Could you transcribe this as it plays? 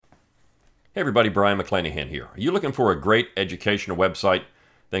Hey everybody, Brian McClanahan here. Are you looking for a great educational website?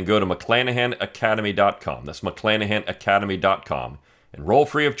 Then go to McClanahanacademy.com. That's McClanahanacademy.com. Enroll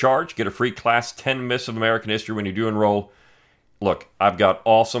free of charge. Get a free class, 10 Myths of American History when you do enroll. Look, I've got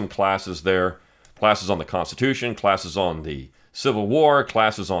awesome classes there. Classes on the Constitution, classes on the Civil War,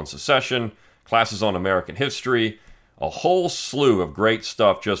 classes on secession, classes on American history. A whole slew of great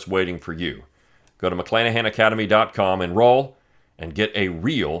stuff just waiting for you. Go to McClanahanacademy.com, enroll, and get a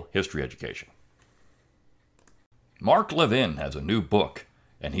real history education. Mark Levin has a new book,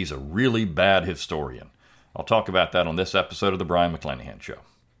 and he's a really bad historian. I'll talk about that on this episode of The Brian McClanahan Show.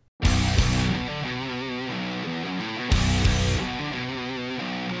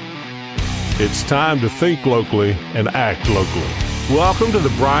 It's time to think locally and act locally. Welcome to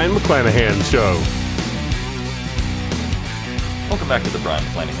The Brian McClanahan Show. Welcome back to The Brian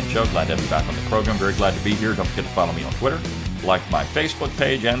McClanahan Show. Glad to have you back on the program. Very glad to be here. Don't forget to follow me on Twitter, like my Facebook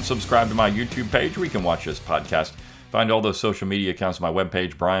page, and subscribe to my YouTube page where you can watch this podcast. Find all those social media accounts on my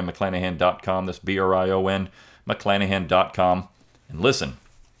webpage, brianmcclanahan.com. That's BRION, McClanahan.com. And listen,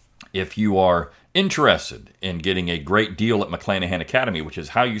 if you are interested in getting a great deal at McClanahan Academy, which is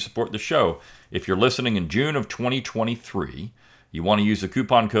how you support the show, if you're listening in June of 2023, you want to use the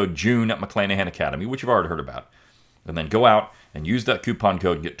coupon code JUNE at McClanahan Academy, which you've already heard about. And then go out and use that coupon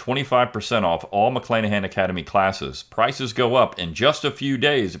code and get 25% off all McClanahan Academy classes. Prices go up in just a few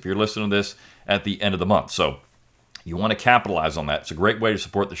days if you're listening to this at the end of the month. So you want to capitalize on that. It's a great way to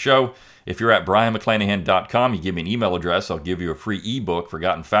support the show. If you're at brianmcclanahan.com, you give me an email address, I'll give you a free ebook,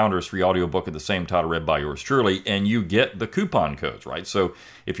 Forgotten Founders, free audiobook of the same title read by yours truly, and you get the coupon codes, right? So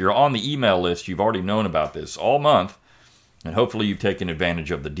if you're on the email list, you've already known about this all month, and hopefully you've taken advantage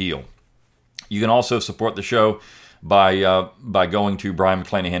of the deal. You can also support the show by going to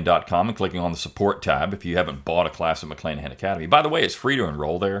brianmcclanahan.com and clicking on the support tab if you haven't bought a class at McClanahan Academy. By the way, it's free to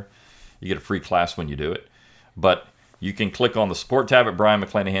enroll there. You get a free class when you do it. But you can click on the support tab at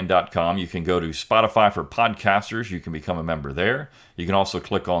brianmcclanahan.com. You can go to Spotify for podcasters. You can become a member there. You can also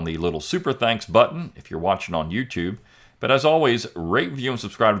click on the little super thanks button if you're watching on YouTube. But as always, rate, review, and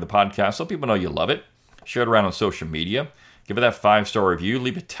subscribe to the podcast. Let people know you love it. Share it around on social media. Give it that 5-star review.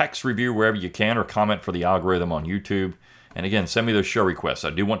 Leave a text review wherever you can or comment for the algorithm on YouTube. And again, send me those show requests.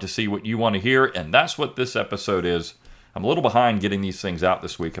 I do want to see what you want to hear, and that's what this episode is. I'm a little behind getting these things out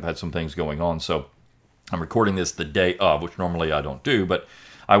this week. I've had some things going on, so I'm recording this the day of, which normally I don't do. But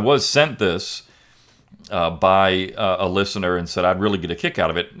I was sent this by a listener and said I'd really get a kick out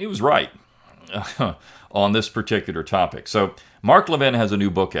of it. And he was right on this particular topic. So Mark Levin has a new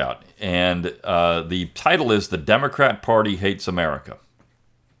book out, and the title is The Democrat Party Hates America.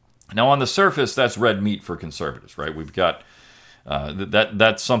 Now, on the surface, that's red meat for conservatives, right? We've got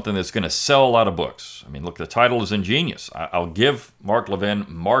that's something that's going to sell a lot of books. I mean, look, the title is ingenious. I'll give Mark Levin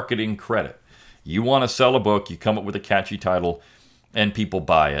marketing credit. You want to sell a book, you come up with a catchy title, and people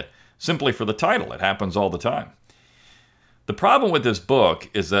buy it simply for the title. It happens all the time. The problem with this book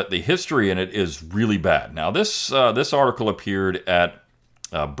is that the history in it is really bad. Now, this article appeared at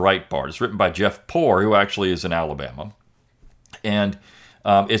Breitbart. It's written by Jeff Poore, who actually is in Alabama. And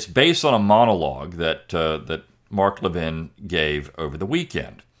it's based on a monologue that Mark Levin gave over the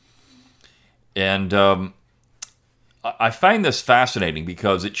weekend. And I find this fascinating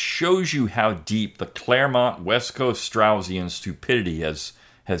because it shows you how deep the Claremont West Coast Straussian stupidity has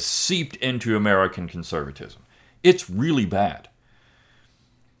seeped into American conservatism. It's really bad.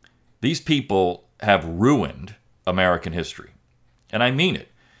 These people have ruined American history. And I mean it.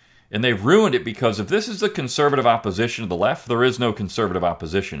 And they've ruined it because if this is the conservative opposition to the left, there is no conservative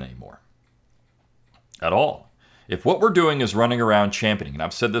opposition anymore. At all. If what we're doing is running around championing, and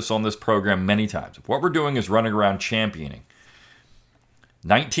I've said this on this program many times, if what we're doing is running around championing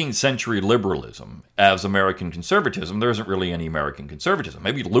 19th century liberalism as American conservatism, there isn't really any American conservatism.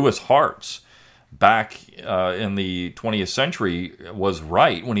 Maybe Lewis Hartz back in the 20th century was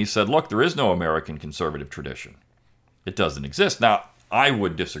right when he said, look, there is no American conservative tradition. It doesn't exist. Now, I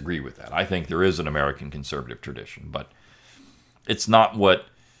would disagree with that. I think there is an American conservative tradition, but it's not what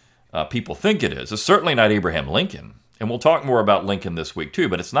people think it is. It's certainly not Abraham Lincoln. And we'll talk more about Lincoln this week too,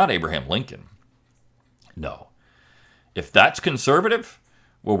 but it's not Abraham Lincoln. No. If that's conservative,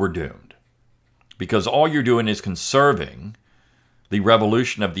 well, we're doomed. Because all you're doing is conserving the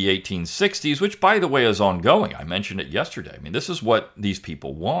revolution of the 1860s, which, by the way, is ongoing. I mentioned it yesterday. I mean, this is what these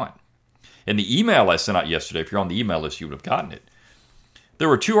people want. In the email I sent out yesterday, if you're on the email list, you would have gotten it. There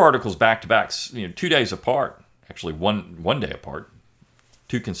were two articles back-to-back, 2 days apart, actually one day apart,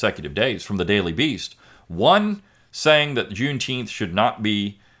 2 consecutive days from the Daily Beast. One saying that Juneteenth should not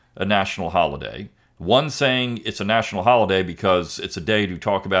be a national holiday. One saying it's a national holiday because it's a day to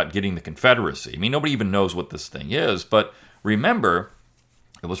talk about getting the Confederacy. I mean, nobody even knows what this thing is, but remember,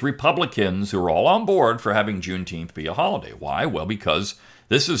 it was Republicans who were all on board for having Juneteenth be a holiday. Why? Well, because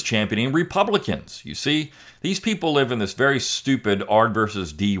this is championing Republicans. You see, these people live in this very stupid R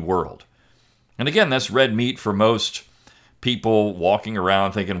versus D world. And again, that's red meat for most people walking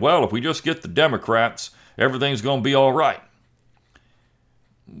around thinking, well, if we just get the Democrats, everything's going to be all right.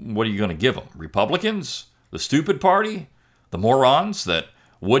 What are you going to give them? Republicans? The stupid party? The morons that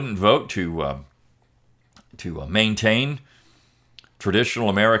wouldn't vote to maintain traditional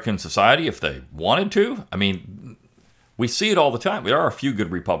American society if they wanted to? I mean, we see it all the time. There are a few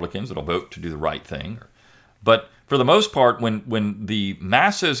good Republicans that'll vote to do the right thing. But for the most part, when the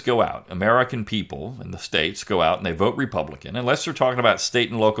masses go out, American people in the states go out and they vote Republican, unless they're talking about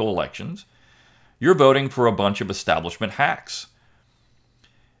state and local elections, you're voting for a bunch of establishment hacks.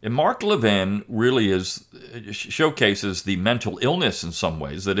 And Mark Levin really showcases the mental illness in some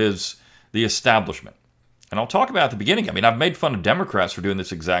ways that is the establishment. And I'll talk about at the beginning. I mean, I've made fun of Democrats for doing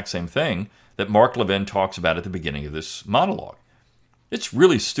this exact same thing that Mark Levin talks about at the beginning of this monologue. It's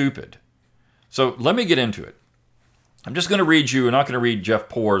really stupid. So let me get into it. I'm just going to read you, I'm not going to read Jeff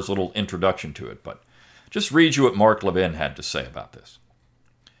Poor's little introduction to it, but just read you what Mark Levin had to say about this.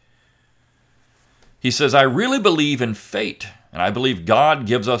 He says, I really believe in fate, and I believe God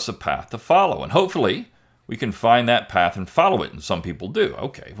gives us a path to follow, and hopefully we can find that path and follow it, and some people do.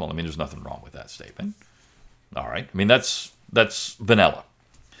 Okay, well, I mean, there's nothing wrong with that statement. All right, I mean, that's vanilla.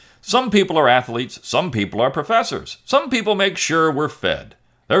 Some people are athletes, some people are professors, some people make sure we're fed.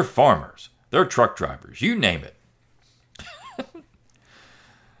 They're farmers, they're truck drivers, you name it.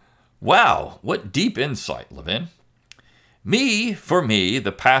 Wow, what deep insight, Levin. For me,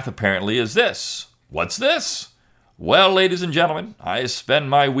 the path apparently is this. What's this? Well, ladies and gentlemen, I spend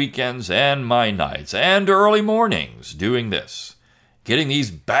my weekends and my nights and early mornings doing this. Getting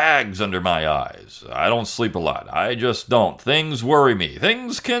these bags under my eyes. I don't sleep a lot. I just don't. Things worry me.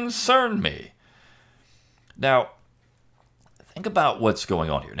 Things concern me. Now, think about what's going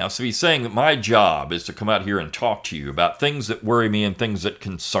on here. Now, so he's saying that my job is to come out here and talk to you about things that worry me and things that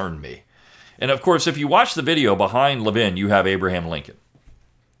concern me. And of course, if you watch the video behind Levin, you have Abraham Lincoln.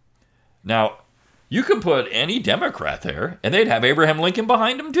 Now, you could put any Democrat there, and they'd have Abraham Lincoln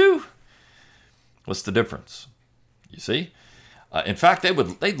behind him too. What's the difference? You see? In fact,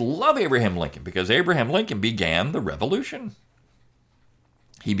 they'd love Abraham Lincoln because Abraham Lincoln began the revolution.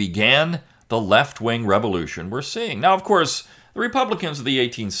 He began the left-wing revolution we're seeing. Now, of course, the Republicans of the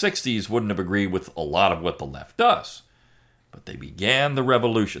 1860s wouldn't have agreed with a lot of what the left does. But they began the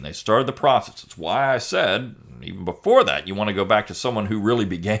revolution. They started the process. That's why I said, even before that, you want to go back to someone who really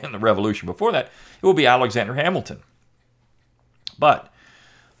began the revolution before that, it will be Alexander Hamilton. But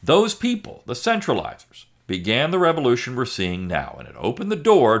those people, the centralizers, began the revolution we're seeing now, and it opened the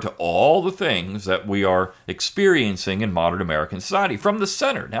door to all the things that we are experiencing in modern American society from the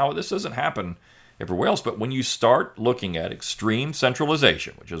center. Now, this doesn't happen everywhere else, but when you start looking at extreme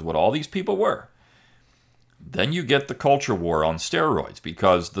centralization, which is what all these people were, then you get the culture war on steroids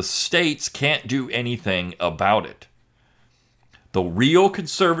because the states can't do anything about it. The real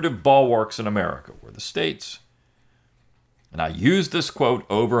conservative bulwarks in America were the states. And I use this quote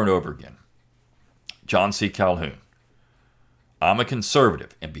over and over again. John C. Calhoun. I'm a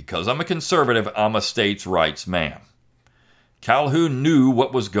conservative, and because I'm a conservative, I'm a states' rights man. Calhoun knew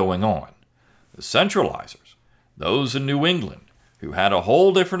what was going on. The centralizers, those in New England, who had a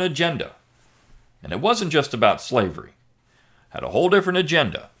whole different agenda, and it wasn't just about slavery, had a whole different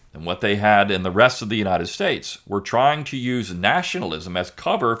agenda than what they had in the rest of the United States, were trying to use nationalism as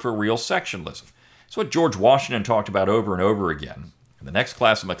cover for real sectionalism. It's what George Washington talked about over and over again. In the next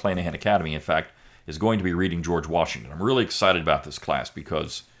class at McClanahan Academy, in fact, is going to be reading George Washington. I'm really excited about this class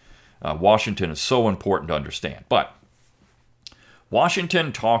because Washington is so important to understand. But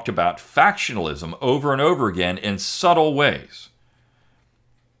Washington talked about factionalism over and over again in subtle ways.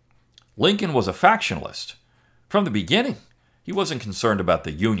 Lincoln was a factionalist from the beginning. He wasn't concerned about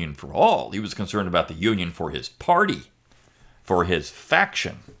the Union for all. He was concerned about the Union for his party, for his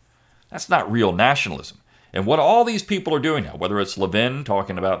faction. That's not real nationalism. And what all these people are doing now, whether it's Levin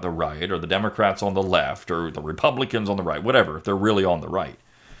talking about the right, or the Democrats on the left, or the Republicans on the right, whatever, if they're really on the right,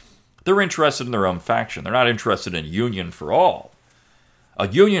 they're interested in their own faction. They're not interested in union for all. A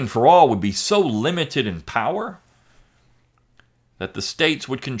union for all would be so limited in power that the states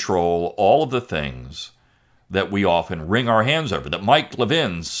would control all of the things that we often wring our hands over, that Mike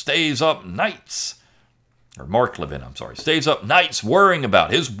Levin stays up nights, or Mark Levin, stays up nights worrying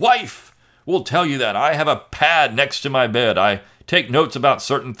about. His wife will tell you that. I have a pad next to my bed. I take notes about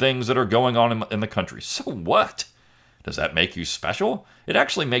certain things that are going on in the country. So what? Does that make you special? It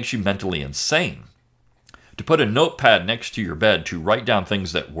actually makes you mentally insane. To put a notepad next to your bed to write down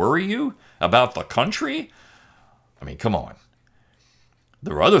things that worry you about the country? I mean, come on.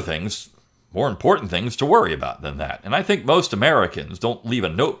 There are other things, more important things to worry about than that. And I think most Americans don't leave a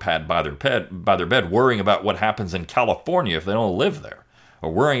notepad by their bed worrying about what happens in California if they don't live there,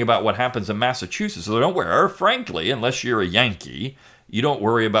 or worrying about what happens in Massachusetts. So they don't worry. Or frankly, unless you're a Yankee, you don't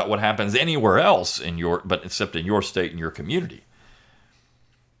worry about what happens anywhere else except in your state and your community.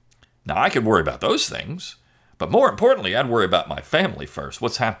 Now, I could worry about those things, but more importantly, I'd worry about my family first.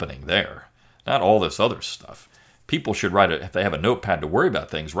 What's happening there? Not all this other stuff. People should if they have a notepad to worry about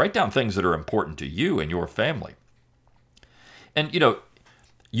things, write down things that are important to you and your family. And,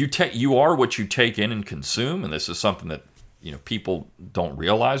 you are what you take in and consume, and this is something that, people don't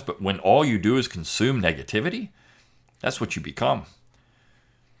realize, but when all you do is consume negativity, that's what you become.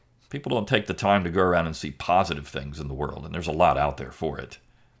 People don't take the time to go around and see positive things in the world, and there's a lot out there for it.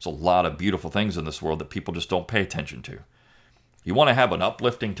 There's a lot of beautiful things in this world that people just don't pay attention to. You want to have an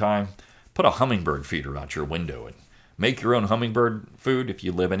uplifting time? Put a hummingbird feeder out your window and make your own hummingbird food if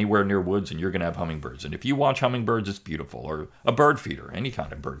you live anywhere near woods and you're going to have hummingbirds. And if you watch hummingbirds, it's beautiful. Or a bird feeder, any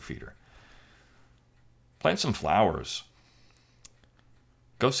kind of bird feeder. Plant some flowers.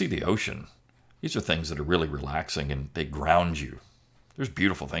 Go see the ocean. These are things that are really relaxing and they ground you. There's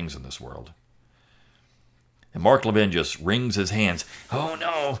beautiful things in this world. And Mark Levin just wrings his hands. Oh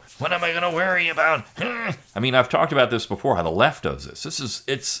no, what am I going to worry about? I mean, I've talked about this before, how the left does this.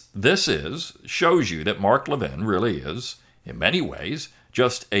 This shows you that Mark Levin really is, in many ways,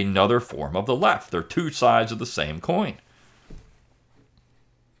 just another form of the left. They're two sides of the same coin.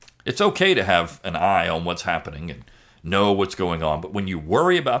 It's okay to have an eye on what's happening and know what's going on, but when you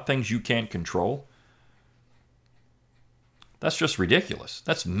worry about things you can't control, that's just ridiculous.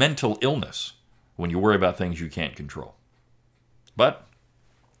 That's mental illness. When you worry about things you can't control. But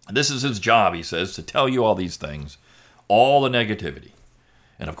this is his job, he says, to tell you all these things, all the negativity.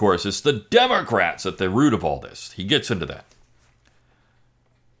 And of course, it's the Democrats at the root of all this. He gets into that.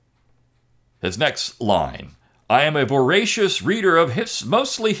 His next line, I am a voracious reader of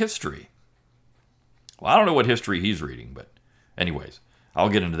mostly history. Well, I don't know what history he's reading, but anyways, I'll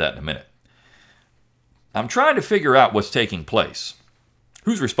get into that in a minute. I'm trying to figure out what's taking place.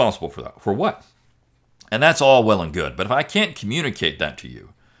 Who's responsible for that? For what? And that's all well and good, but if I can't communicate that to you,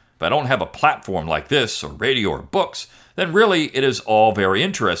 if I don't have a platform like this, or radio, or books, then really it is all very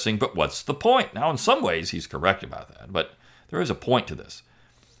interesting, but what's the point? Now, in some ways, he's correct about that, but there is a point to this.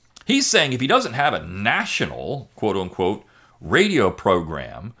 He's saying if he doesn't have a national, quote-unquote, radio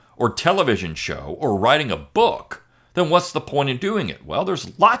program, or television show, or writing a book, then what's the point in doing it? Well,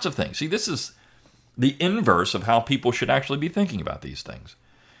 there's lots of things. See, this is the inverse of how people should actually be thinking about these things.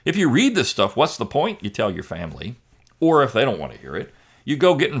 If you read this stuff, what's the point? You tell your family. Or if they don't want to hear it, you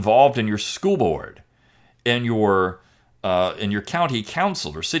go get involved in your school board, in your county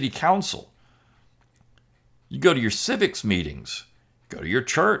council or city council. You go to your civics meetings. Go to your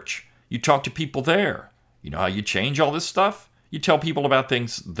church. You talk to people there. You know how you change all this stuff? You tell people about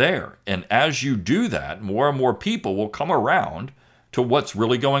things there. And as you do that, more and more people will come around to what's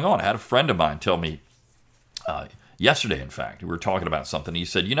really going on. I had a friend of mine tell me yesterday, in fact, we were talking about something. He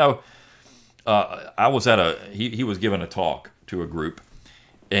said, I was at he was giving a talk to a group,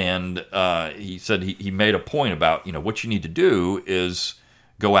 and he said he made a point about, what you need to do is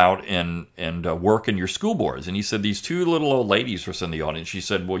go out and work in your school boards. And he said these two little old ladies were in the audience. She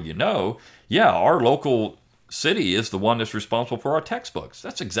said, well, our local city is the one that's responsible for our textbooks.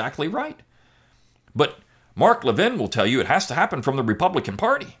 That's exactly right. But Mark Levin will tell you it has to happen from the Republican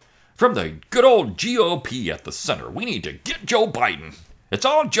Party. From the good old GOP at the center. We need to get Joe Biden. It's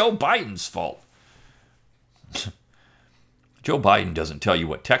all Joe Biden's fault. Joe Biden doesn't tell you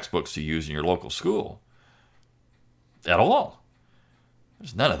what textbooks to use in your local school. At all.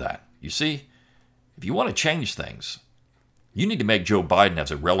 There's none of that. You see, if you want to change things, you need to make Joe Biden as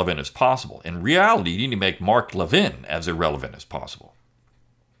irrelevant as possible. In reality, you need to make Mark Levin as irrelevant as possible.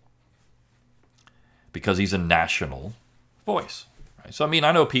 Because he's a national voice. So,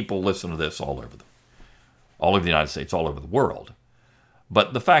 I know people listen to this all over the United States, all over the world.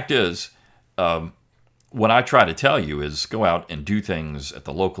 But the fact is, what I try to tell you is go out and do things at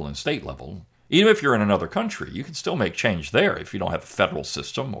the local and state level. Even if you're in another country, you can still make change there if you don't have a federal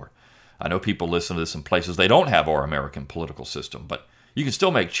system. Or I know people listen to this in places they don't have our American political system, but you can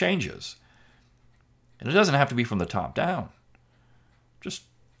still make changes. And it doesn't have to be from the top down. Just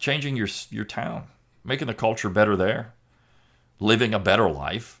changing your town, making the culture better there. Living a better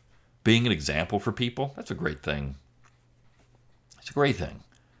life, being an example for people, that's a great thing. It's a great thing.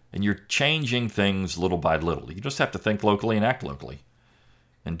 And you're changing things little by little. You just have to think locally and act locally.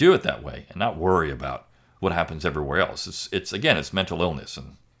 And do it that way and not worry about what happens everywhere else. It's mental illness.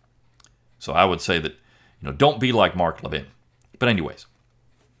 And so I would say that, don't be like Mark Levin. But anyways.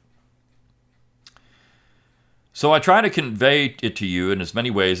 So I try to convey it to you in as many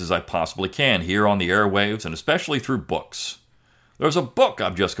ways as I possibly can here on the airwaves, and especially through books. There's a book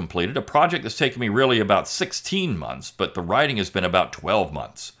I've just completed, a project that's taken me really about 16 months, but the writing has been about 12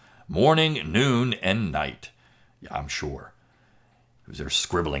 months. Morning, noon, and night. Yeah, I'm sure. He was there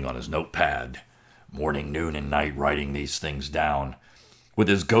scribbling on his notepad. Morning, noon, and night, writing these things down, with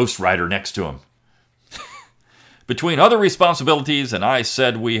his ghostwriter next to him. Between other responsibilities, and I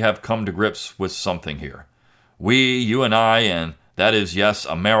said we have come to grips with something here. We, you and I, and that is, yes,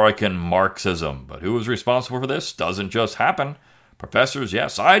 American Marxism. But who is responsible for this? Doesn't just happen. Professors,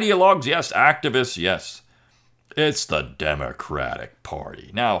 yes. Ideologues, yes. Activists, yes. It's the Democratic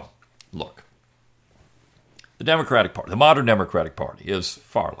Party. Now, look. The Democratic Party, the modern Democratic Party, is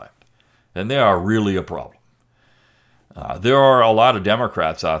far left. And they are really a problem. There are a lot of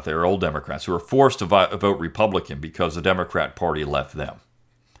Democrats out there, old Democrats, who are forced to vote Republican because the Democrat Party left them.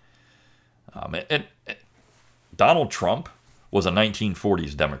 And Donald Trump was a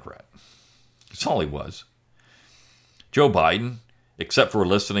 1940s Democrat. That's all he was. Joe Biden, except for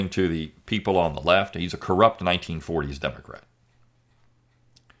listening to the people on the left, he's a corrupt 1940s Democrat.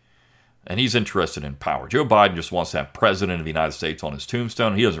 And he's interested in power. Joe Biden just wants to have President of the United States on his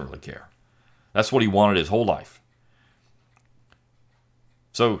tombstone. He doesn't really care. That's what he wanted his whole life.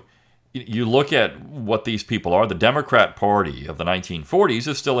 So you look at what these people are. The Democrat Party of the 1940s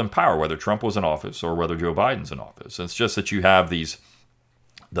is still in power, whether Trump was in office or whether Joe Biden's in office. It's just that you have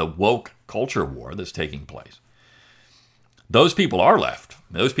the woke culture war that's taking place. Those people are left.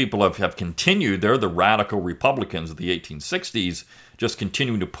 Those people have continued. They're the radical Republicans of the 1860s, just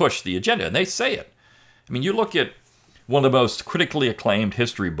continuing to push the agenda. And they say it. I mean, you look at one of the most critically acclaimed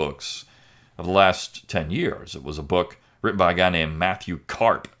history books of the last 10 years. It was a book written by a guy named Matthew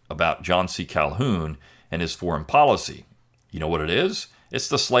Karp about John C. Calhoun and his foreign policy. You know what it is? It's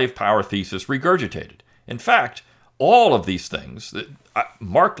the slave power thesis regurgitated. In fact, all of these things,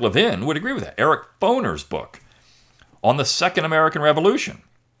 Mark Levin would agree with that. Eric Foner's book on the Second American Revolution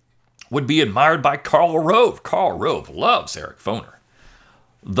would be admired by Karl Rove. Karl Rove loves Eric Foner.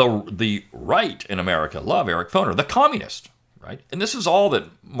 The right in America love Eric Foner, the communist, right? And this is all that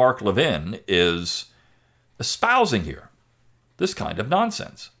Mark Levin is espousing here, this kind of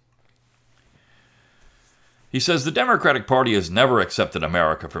nonsense. He says the Democratic Party has never accepted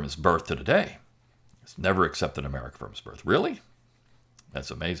America from its birth to today. It's never accepted America from its birth. Really?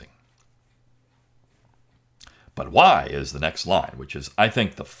 That's amazing. But why is the next line, which is, I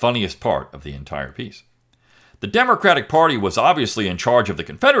think, the funniest part of the entire piece. The Democratic Party was obviously in charge of the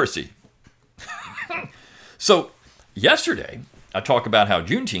Confederacy. So, yesterday, I talked about how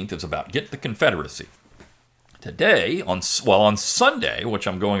Juneteenth is about get the Confederacy. Today, on Sunday, which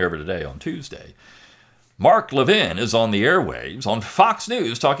I'm going over today on Tuesday, Mark Levin is on the airwaves on Fox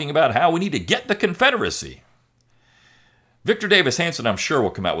News talking about how we need to get the Confederacy. Victor Davis Hanson, I'm sure, will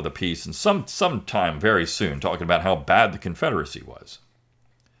come out with a piece in sometime very soon talking about how bad the Confederacy was.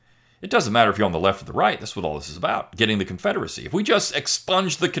 It doesn't matter if you're on the left or the right. That's what all this is about, getting the Confederacy. If we just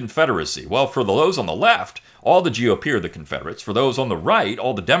expunge the Confederacy, well, for those on the left, all the GOP are the Confederates. For those on the right,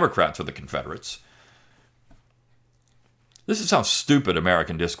 all the Democrats are the Confederates. This is how stupid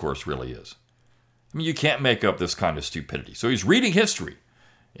American discourse really is. I mean, you can't make up this kind of stupidity. So he's reading history,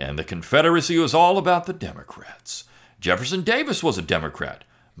 and the Confederacy was all about the Democrats. Jefferson Davis was a Democrat.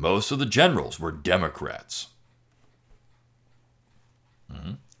 Most of the generals were Democrats.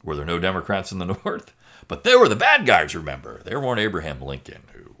 Were there no Democrats in the North? But they were the bad guys, remember. They weren't Abraham Lincoln,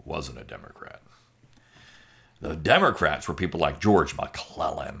 who wasn't a Democrat. The Democrats were people like George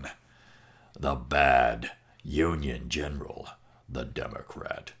McClellan, the bad Union general, the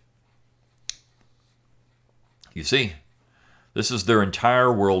Democrat. You see, this is their entire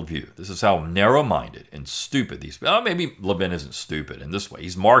worldview. This is how narrow-minded and stupid these people. Maybe Levin isn't stupid in this way.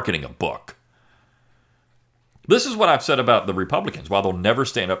 He's marketing a book. This is what I've said about the Republicans, why they'll never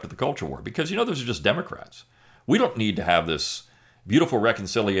stand up to the culture war. Because, those are just Democrats. We don't need to have this beautiful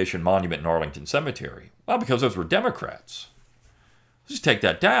reconciliation monument in Arlington Cemetery. Well, because those were Democrats. Just take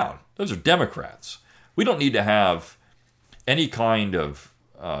that down. Those are Democrats. We don't need to have any kind of,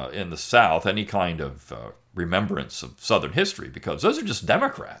 in the South, any kind of remembrance of Southern history, because those are just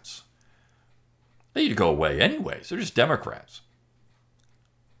Democrats. They need to go away anyways. They're just Democrats.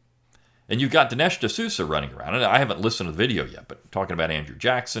 And you've got Dinesh D'Souza running around, and I haven't listened to the video yet, but talking about Andrew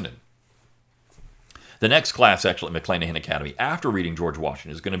Jackson. And The next class, actually, at McClanahan Academy, after reading George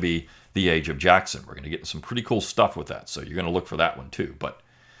Washington, is going to be The Age of Jackson. We're going to get some pretty cool stuff with that, so you're going to look for that one too. But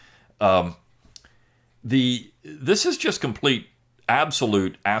this is just complete,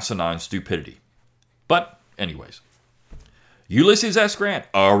 absolute asinine stupidity. But anyways, Ulysses S. Grant,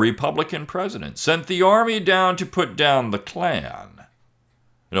 a Republican president, sent the army down to put down the Klan.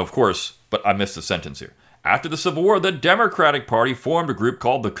 And of course, but I missed a sentence here. After the Civil War, the Democratic Party formed a group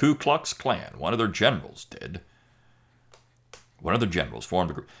called the Ku Klux Klan. One of their generals did. One of their generals formed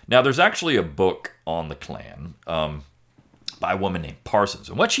a group. Now, there's actually a book on the Klan by a woman named Parsons.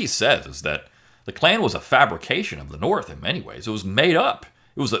 And what she says is that the Klan was a fabrication of the North in many ways. It was made up.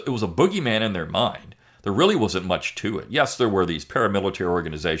 It was a boogeyman in their mind. There really wasn't much to it. Yes, there were these paramilitary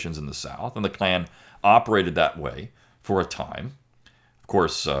organizations in the South, and the Klan operated that way for a time. Of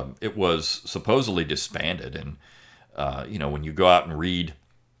course, it was supposedly disbanded, and when you go out and read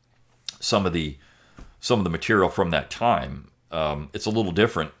some of the material from that time, it's a little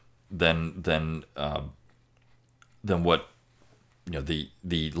different than what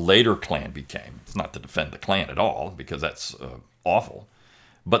the later Klan became. It's not to defend the Klan at all, because that's awful.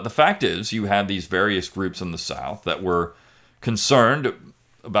 But the fact is, you had these various groups in the South that were concerned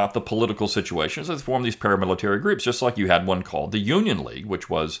about the political situations that formed these paramilitary groups, just like you had one called the Union League,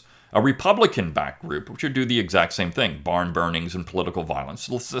 which was a Republican-backed group, which would do the exact same thing, barn burnings and political violence.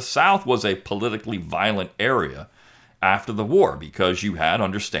 The South was a politically violent area after the war because you had,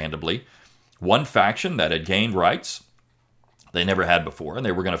 understandably, one faction that had gained rights they never had before, and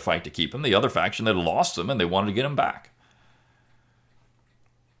they were going to fight to keep them. The other faction that had lost them, and they wanted to get them back.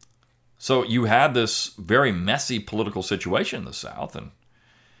 So you had this very messy political situation in the South, and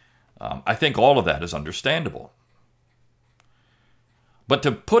I think all of that is understandable. But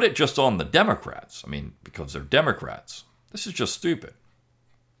to put it just on the Democrats, because they're Democrats, this is just stupid.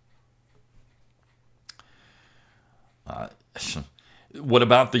 What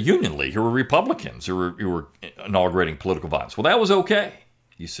about the Union League, who were Republicans, who were inaugurating political violence? Well, that was okay,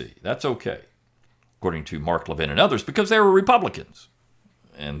 you see. That's okay, according to Mark Levin and others, because they were Republicans.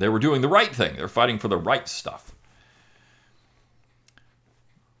 And they were doing the right thing. They're fighting for the right stuff.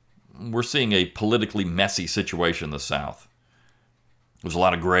 We're seeing a politically messy situation in the South. There's a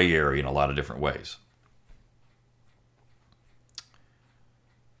lot of gray area in a lot of different ways.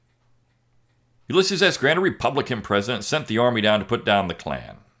 Ulysses S. Grant, a Republican president, sent the army down to put down the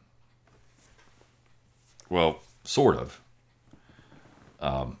Klan. Well, sort of.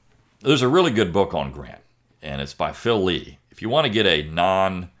 There's a really good book on Grant, and it's by Phil Lee. If you want to get a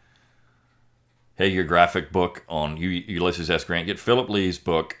non-hagiographic book on Ulysses S. Grant, get Philip Lee's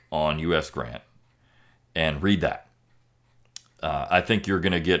book on U.S. Grant and read that. I think you're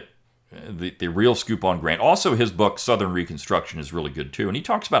going to get the real scoop on Grant. Also, his book, Southern Reconstruction, is really good, too. And he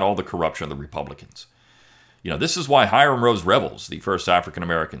talks about all the corruption of the Republicans. This is why Hiram Rose Revels, the first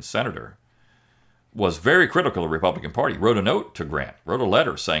African-American senator, was very critical of the Republican Party. Wrote a note to Grant, wrote a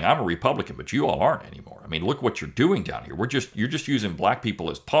letter saying, I'm a Republican, but you all aren't anymore. Look what you're doing down here. You're just using black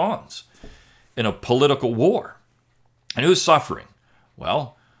people as pawns in a political war. And who's suffering?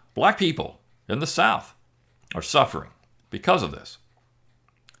 Well, black people in the South are suffering because of this.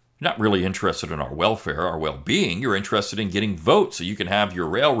 You're not really interested in our welfare, our well-being. You're interested in getting votes so you can have your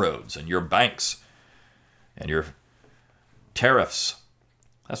railroads and your banks and your tariffs.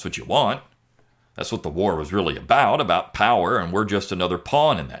 That's what you want. That's what the war was really about power, and we're just another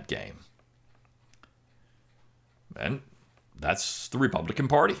pawn in that game. And that's the Republican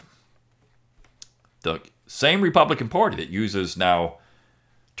Party. The same Republican Party that uses now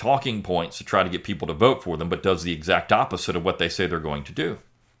talking points to try to get people to vote for them, but does the exact opposite of what they say they're going to do.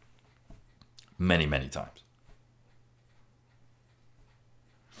 Many, many times.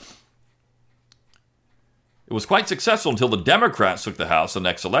 It was quite successful until the Democrats took the House the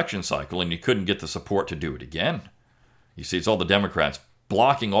next election cycle, and you couldn't get the support to do it again. You see, it's all the Democrats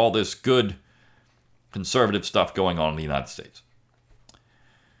blocking all this good conservative stuff going on in the United States.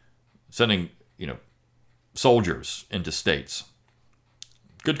 Sending, soldiers into states.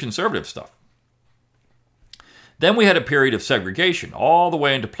 Good conservative stuff. Then we had a period of segregation all the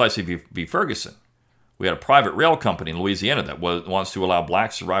way into Plessy v. Ferguson. We had a private rail company in Louisiana that wants to allow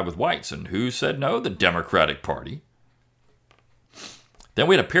blacks to ride with whites. And who said no? The Democratic Party. Then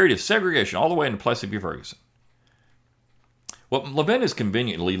we had a period of segregation all the way into Plessy v. Ferguson. What Levin is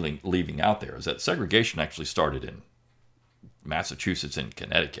conveniently leaving out there is that segregation actually started in Massachusetts and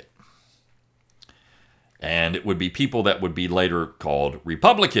Connecticut. And it would be people that would be later called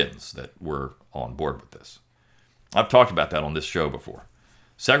Republicans that were on board with this. I've talked about that on this show before.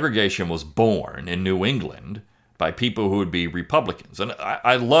 Segregation was born in New England by people who would be Republicans. And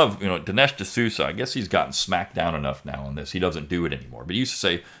I love, Dinesh D'Souza. I guess he's gotten smacked down enough now on this. He doesn't do it anymore. But he used to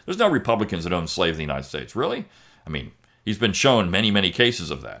say, there's no Republicans that own slaves in the United States. Really? I mean, he's been shown many, many cases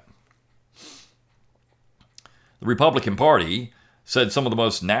of that. The Republican Party said some of the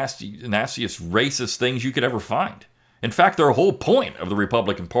most nastiest, racist things you could ever find. In fact, their whole point of the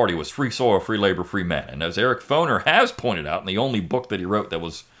Republican Party was free soil, free labor, free men. And as Eric Foner has pointed out in the only book that he wrote that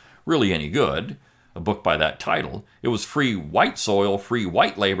was really any good, a book by that title, it was free white soil, free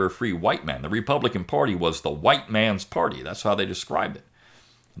white labor, free white men. The Republican Party was the white man's party. That's how they described it.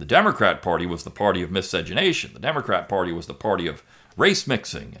 The Democrat Party was the party of miscegenation. The Democrat Party was the party of race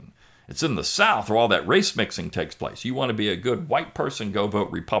mixing. And it's in the South where all that race mixing takes place. You want to be a good white person, go vote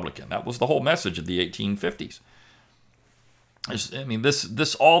Republican. That was the whole message of the 1850s. I mean,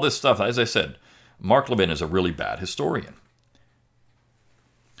 all this stuff, as I said, Mark Levin is a really bad historian.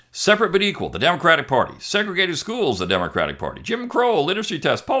 Separate but equal, the Democratic Party. Segregated schools, the Democratic Party. Jim Crow, literacy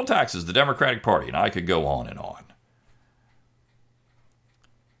test, poll taxes, the Democratic Party. And I could go on and on.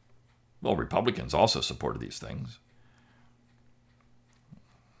 Well, Republicans also supported these things.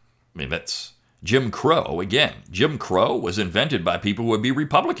 I mean, that's Jim Crow. Again, Jim Crow was invented by people who would be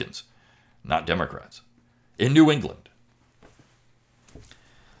Republicans, not Democrats, in New England.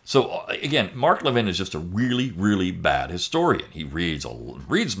 So, again, Mark Levin is just a really, really bad historian. He reads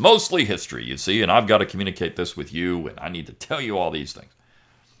mostly history, you see, and I've got to communicate this with you, and I need to tell you all these things.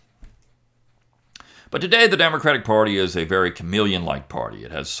 But today, the Democratic Party is a very chameleon-like party.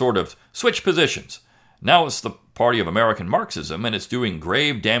 It has sort of switched positions. Now it's the party of American Marxism, and it's doing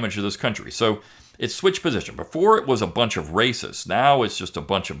grave damage to this country. So it's switched position. Before, it was a bunch of racists. Now it's just a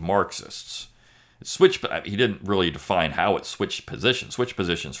bunch of Marxists. He didn't really define how it switched positions. Switched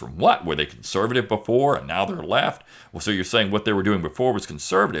positions from what? Were they conservative before and now they're left? Well, so you're saying what they were doing before was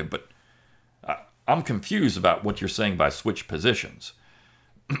conservative, but I'm confused about what you're saying by switched positions.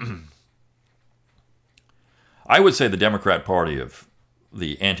 I would say the Democrat Party of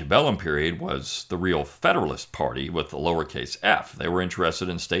the antebellum period was the real Federalist Party with the lowercase f. They were interested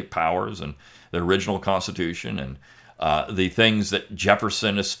in state powers and the original Constitution and the things that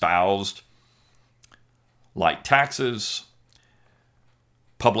Jefferson espoused, like taxes,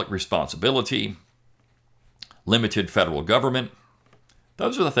 public responsibility, limited federal government.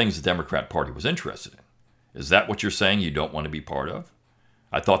 Those are the things the Democrat Party was interested in. Is that what you're saying you don't want to be part of?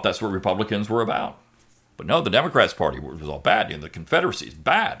 I thought that's what Republicans were about. But no, the Democrats Party was all bad. The Confederacy is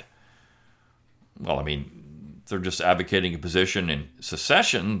bad. Well, I mean, they're just advocating a position in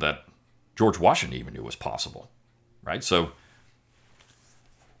secession that George Washington even knew was possible, right? So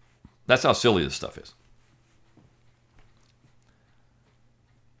that's how silly this stuff is.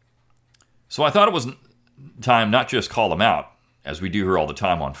 So I thought it was time not just call them out, as we do here all the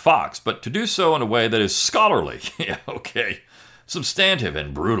time on Fox, but to do so in a way that is scholarly, substantive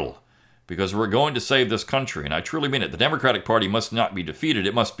and brutal, because we're going to save this country, and I truly mean it. The Democratic Party must not be defeated.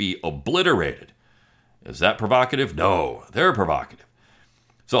 It must be obliterated. Is that provocative? No, they're provocative.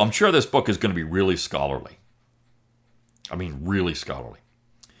 So I'm sure this book is going to be really scholarly. I mean, really scholarly.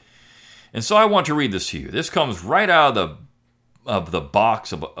 And so I want to read this to you. This comes right out of the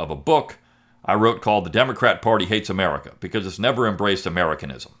box of a book I wrote called The Democrat Party Hates America, because it's never embraced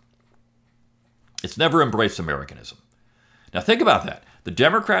Americanism. It's never embraced Americanism. Now think about that. The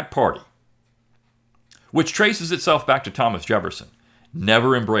Democrat Party, which traces itself back to Thomas Jefferson,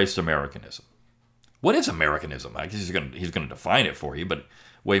 never embraced Americanism. What is Americanism? I guess he's going to define it for you, but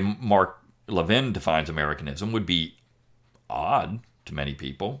the way Mark Levin defines Americanism would be odd to many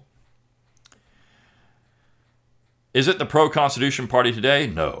people. Is it the pro-Constitution Party today?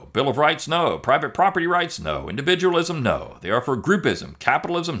 No. Bill of Rights? No. Private property rights? No. Individualism? No. They are for groupism.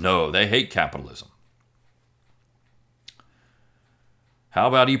 Capitalism? No. They hate capitalism. How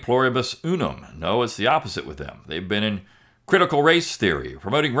about e pluribus unum? No, it's the opposite with them. They've been in critical race theory,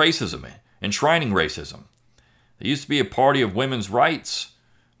 promoting racism, enshrining racism. They used to be a party of women's rights.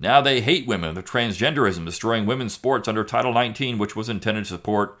 Now they hate women, the transgenderism, destroying women's sports under Title 19, which was intended to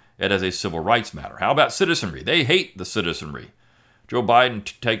support it as a civil rights matter. How about citizenry? They hate the citizenry. Joe Biden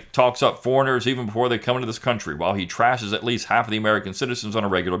talks up foreigners even before they come into this country, while he trashes at least half of the American citizens on a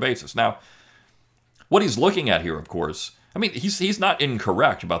regular basis. Now, what he's looking at here, of course, I mean, he's not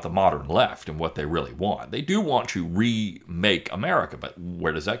incorrect about the modern left and what they really want. They do want to remake America, but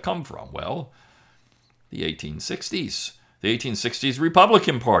where does that come from? Well, the 1860s. The 1860s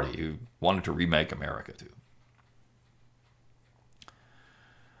Republican Party, who wanted to remake America too.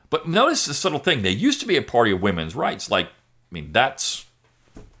 But notice the subtle thing. They used to be a party of women's rights. That's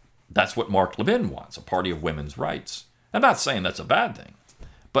what Mark Levin wants, a party of women's rights. I'm not saying that's a bad thing.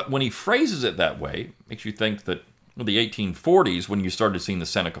 But when he phrases it that way, it makes you think that the 1840s when you started seeing the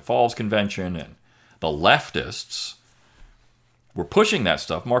Seneca Falls Convention and the leftists were pushing that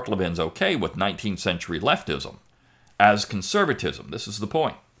stuff. Mark Levin's okay with 19th century leftism as conservatism. This is the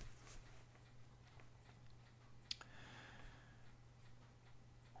point.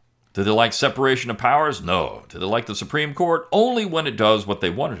 Do they like separation of powers? No. Do they like the Supreme Court? Only when it does what they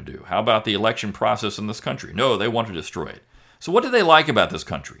want it to do. How about the election process in this country? No, they want to destroy it. So what do they like about this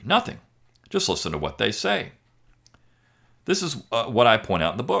country? Nothing. Just listen to what they say. This is what I point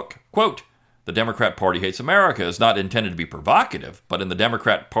out in the book. Quote, the Democrat Party hates America is not intended to be provocative, but in the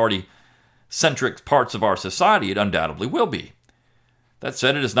Democrat Party-centric parts of our society, it undoubtedly will be. That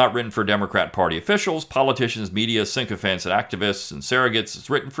said, it is not written for Democrat Party officials, politicians, media, sycophants, and activists and surrogates. It's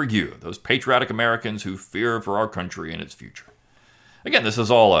written for you, those patriotic Americans who fear for our country and its future. Again, this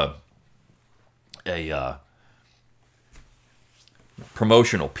is all a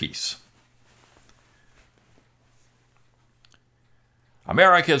promotional piece.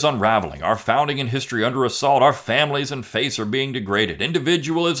 America is unraveling. Our founding and history under assault. Our families and faiths are being degraded.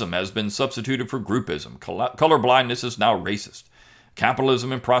 Individualism has been substituted for groupism. Colorblindness is now racist.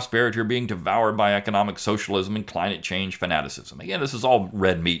 Capitalism and prosperity are being devoured by economic socialism and climate change fanaticism. Again, this is all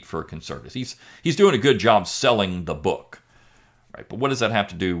red meat for conservatives. He's doing a good job selling the book, right? But what does that have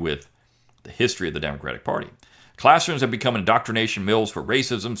to do with the history of the Democratic Party? Classrooms have become indoctrination mills for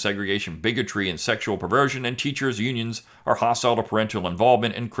racism, segregation, bigotry, and sexual perversion, and teachers' unions are hostile to parental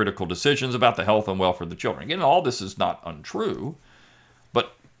involvement in critical decisions about the health and welfare of the children. Again, all this is not untrue,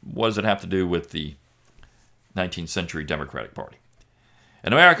 but what does it have to do with the 19th century Democratic Party?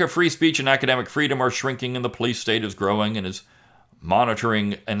 In America, free speech and academic freedom are shrinking, and the police state is growing and is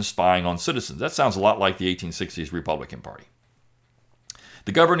monitoring and spying on citizens. That sounds a lot like the 1860s Republican Party.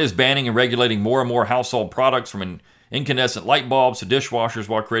 The government is banning and regulating more and more household products, from incandescent light bulbs to dishwashers,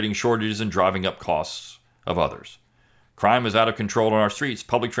 while creating shortages and driving up costs of others. Crime is out of control on our streets,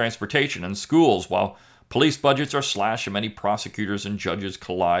 public transportation, and schools, while police budgets are slashed and many prosecutors and judges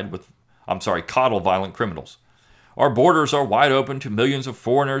coddle violent criminals. Our borders are wide open to millions of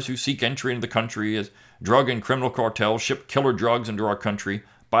foreigners who seek entry into the country as drug and criminal cartels ship killer drugs into our country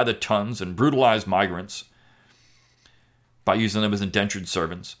by the tons and brutalize migrants by using them as indentured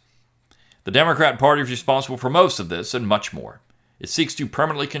servants. The Democrat Party is responsible for most of this and much more. It seeks to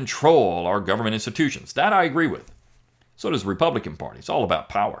permanently control our government institutions. That I agree with. So does the Republican Party. It's all about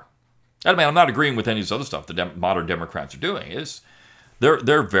power. I mean, I'm not agreeing with any of this other stuff the modern Democrats are doing.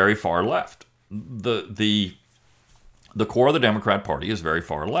 They're very far left. The core of the Democrat Party is very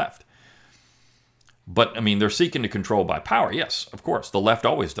far left. But, I mean, they're seeking to control by power. Yes, of course. The left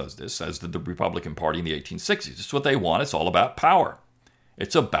always does this, as did the Republican Party in the 1860s. It's what they want. It's all about power.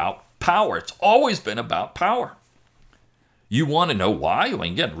 It's about power. It's always been about power. You want to know why? Well,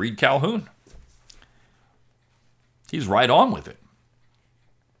 again, read Calhoun. He's right on with it.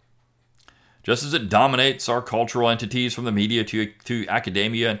 Just as it dominates our cultural entities from the media to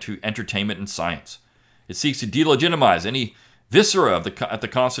academia and to entertainment and science. It seeks to delegitimize any viscera at the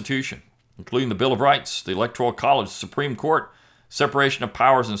Constitution, including the Bill of Rights, the Electoral College, the Supreme Court, separation of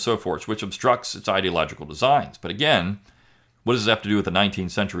powers, and so forth, which obstructs its ideological designs. But again, what does this have to do with the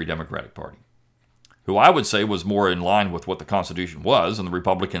 19th century Democratic Party, who I would say was more in line with what the Constitution was than the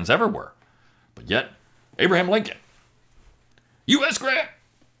Republicans ever were? But yet, Abraham Lincoln, U.S. Grant.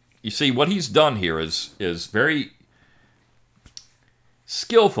 You see, what he's done here is very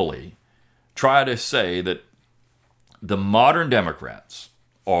skillfully try to say that the modern Democrats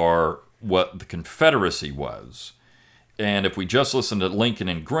are what the Confederacy was. And if we just listen to Lincoln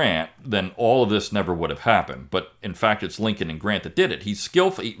and Grant, then all of this never would have happened. But in fact, it's Lincoln and Grant that did it. He's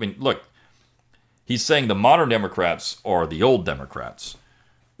skillful. I mean, look, he's saying the modern Democrats are the old Democrats,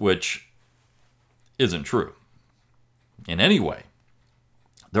 which isn't true in any way.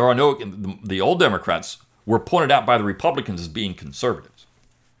 The old Democrats were pointed out by the Republicans as being conservatives.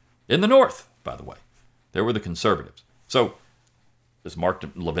 In the North, by the way, they were the conservatives. So, does Mark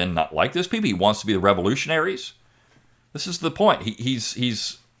Levin not like this people? He wants to be the revolutionaries. This is the point.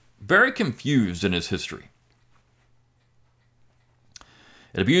 He's very confused in his history.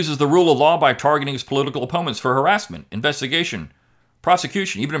 It abuses the rule of law by targeting its political opponents for harassment, investigation,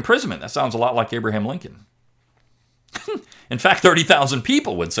 prosecution, even imprisonment. That sounds a lot like Abraham Lincoln. In fact, 30,000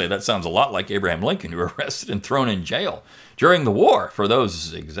 people would say that sounds a lot like Abraham Lincoln, who were arrested and thrown in jail during the war for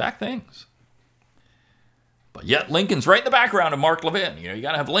those exact things. But yet Lincoln's right in the background of Mark Levin. You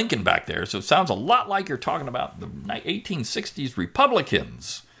got to have Lincoln back there. So it sounds a lot like you're talking about the 1860s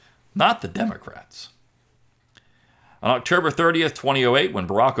Republicans, not the Democrats. On October 30th, 2008, when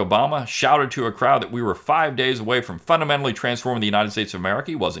Barack Obama shouted to a crowd that we were 5 days away from fundamentally transforming the United States of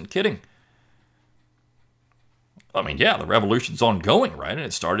America, he wasn't kidding. I mean, yeah, the revolution's ongoing, right? And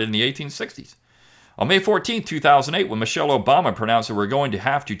it started in the 1860s. On May 14, 2008, when Michelle Obama pronounced that we're going to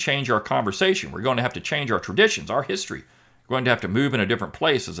have to change our conversation, we're going to have to change our traditions, our history, we're going to have to move in a different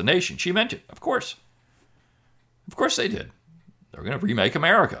place as a nation, she meant it, of course. Of course they did. They're going to remake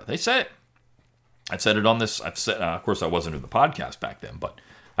America. They said it. I said it on this. Of course, I wasn't in the podcast back then, but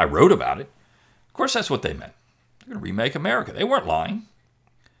I wrote about it. Of course, that's what they meant. They're going to remake America. They weren't lying.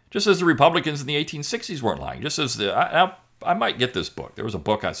 Just as the Republicans in the 1860s weren't lying. Just as I might get this book. There was a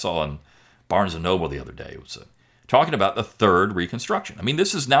book I saw in Barnes & Noble the other day. It was talking about the third Reconstruction. I mean,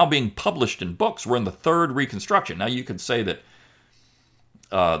 this is now being published in books. We're in the third Reconstruction. Now, you could say that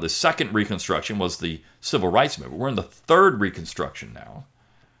the second Reconstruction was the Civil Rights Movement. We're in the third Reconstruction now.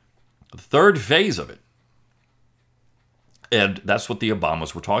 The third phase of it. And that's what the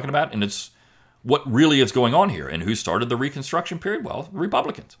Obamas were talking about. And it's what really is going on here. And who started the Reconstruction period? Well, the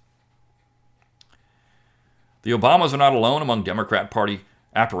Republicans. The Obamas are not alone among Democrat Party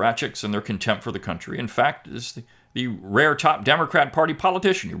apparatchiks in their contempt for the country. In fact, is the rare top Democrat Party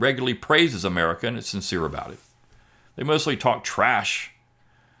politician who regularly praises America and is sincere about it. They mostly talk trash.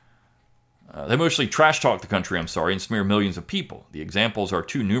 They mostly trash talk the country, and smear millions of people. The examples are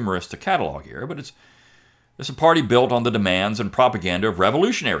too numerous to catalog here, but it's a party built on the demands and propaganda of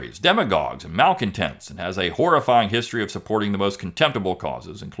revolutionaries, demagogues, and malcontents, and has a horrifying history of supporting the most contemptible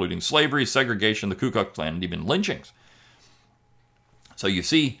causes, including slavery, segregation, the Ku Klux Klan, and even lynchings. So you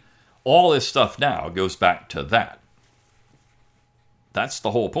see, all this stuff now goes back to that. That's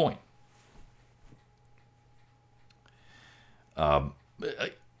the whole point. That's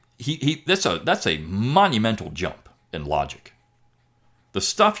a monumental jump in logic. The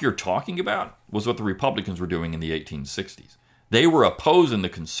stuff you're talking about was what the Republicans were doing in the 1860s. They were opposing the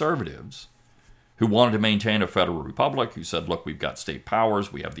conservatives who wanted to maintain a federal republic, who said, look, we've got state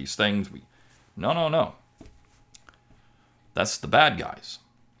powers, we have these things. No. That's the bad guys.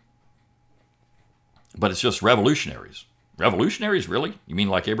 But it's just revolutionaries. Revolutionaries, really? You mean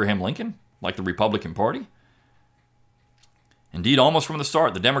like Abraham Lincoln? Like the Republican Party? Indeed, almost from the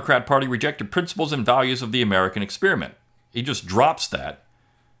start, the Democrat Party rejected principles and values of the American experiment. He just drops that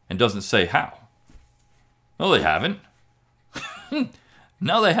and doesn't say how. No, they haven't.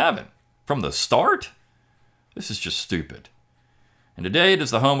 No, they haven't. From the start? This is just stupid. And today it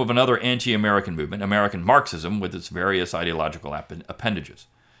is the home of another anti-American movement, American Marxism, with its various ideological appendages.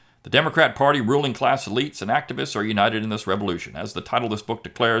 The Democrat Party, ruling class elites, and activists are united in this revolution. As the title of this book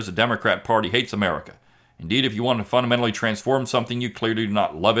declares, the Democrat Party hates America. Indeed, if you want to fundamentally transform something, you clearly do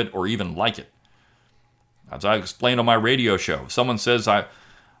not love it or even like it. As I explained on my radio show, if someone says,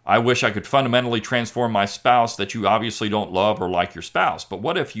 I wish I could fundamentally transform my spouse, that you obviously don't love or like your spouse. But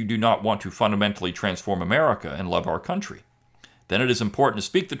what if you do not want to fundamentally transform America and love our country? Then it is important to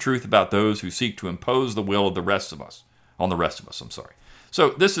speak the truth about those who seek to impose the will of the rest of us, on the rest of us. So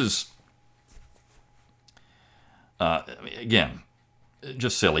this is, again,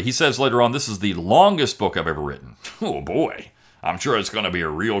 just silly. He says later on, this is the longest book I've ever written. Oh boy, I'm sure it's going to be a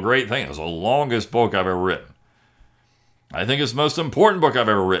real great thing. It's the longest book I've ever written. I think it's the most important book I've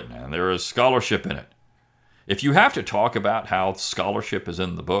ever written, and there is scholarship in it. If you have to talk about how scholarship is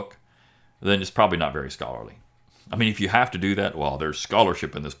in the book, then it's probably not very scholarly. I mean, if you have to do that, well, there's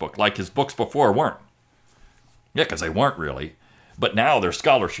scholarship in this book, like his books before weren't. Yeah, because they weren't really. But now there's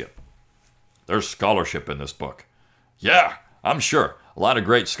scholarship. There's scholarship in this book. Yeah, I'm sure. A lot of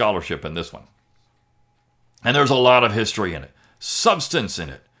great scholarship in this one. And there's a lot of history in it. Substance in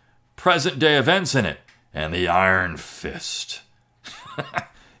it. Present-day events in it. And the Iron Fist.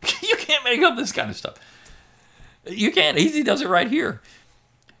 You can't make up this kind of stuff. You can't. He does it right here.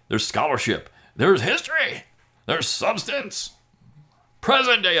 There's scholarship. There's history. There's substance.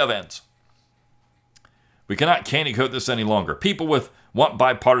 Present-day events. We cannot candy coat this any longer. People want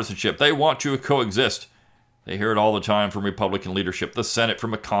bipartisanship. They want to coexist. They hear it all the time from Republican leadership. The Senate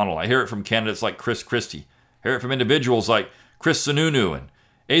from McConnell. I hear it from candidates like Chris Christie. I hear it from individuals like Chris Sununu and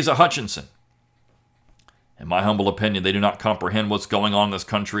Asa Hutchinson. In my humble opinion, they do not comprehend what's going on in this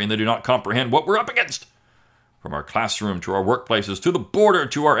country, and they do not comprehend what we're up against. From our classroom to our workplaces, to the border,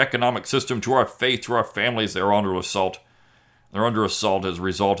 to our economic system, to our faith, to our families, they're under assault. They're under assault as a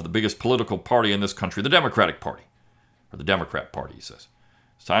result of the biggest political party in this country, the Democratic Party. Or the Democrat Party, he says.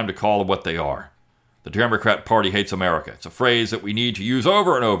 It's time to call them what they are. The Democrat Party hates America. It's a phrase that we need to use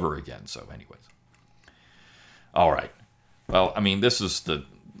over and over again. So anyways. All right. Well, I mean, this is the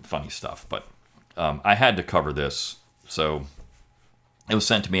funny stuff, but I had to cover this. So it was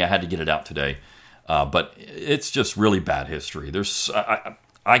sent to me. I had to get it out today. But it's just really bad history.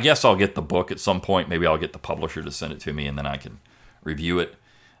 I guess I'll get the book at some point. Maybe I'll get the publisher to send it to me, and then I can review it.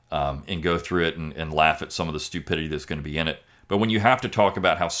 and go through it and laugh at some of the stupidity that's going to be in it. But when you have to talk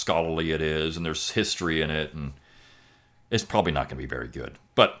about how scholarly it is and there's history in it, and it's probably not going to be very good.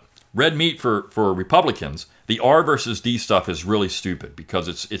 But red meat for Republicans, the R versus D stuff is really stupid because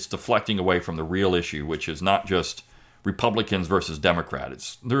it's deflecting away from the real issue, which is not just Republicans versus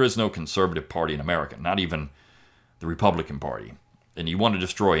Democrats. There is no conservative party in America, not even the Republican Party. And you want to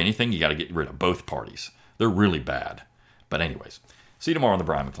destroy anything, you got to get rid of both parties. They're really bad. But anyways, see you tomorrow on the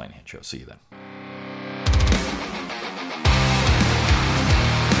Brian McClanahan Show. See you then.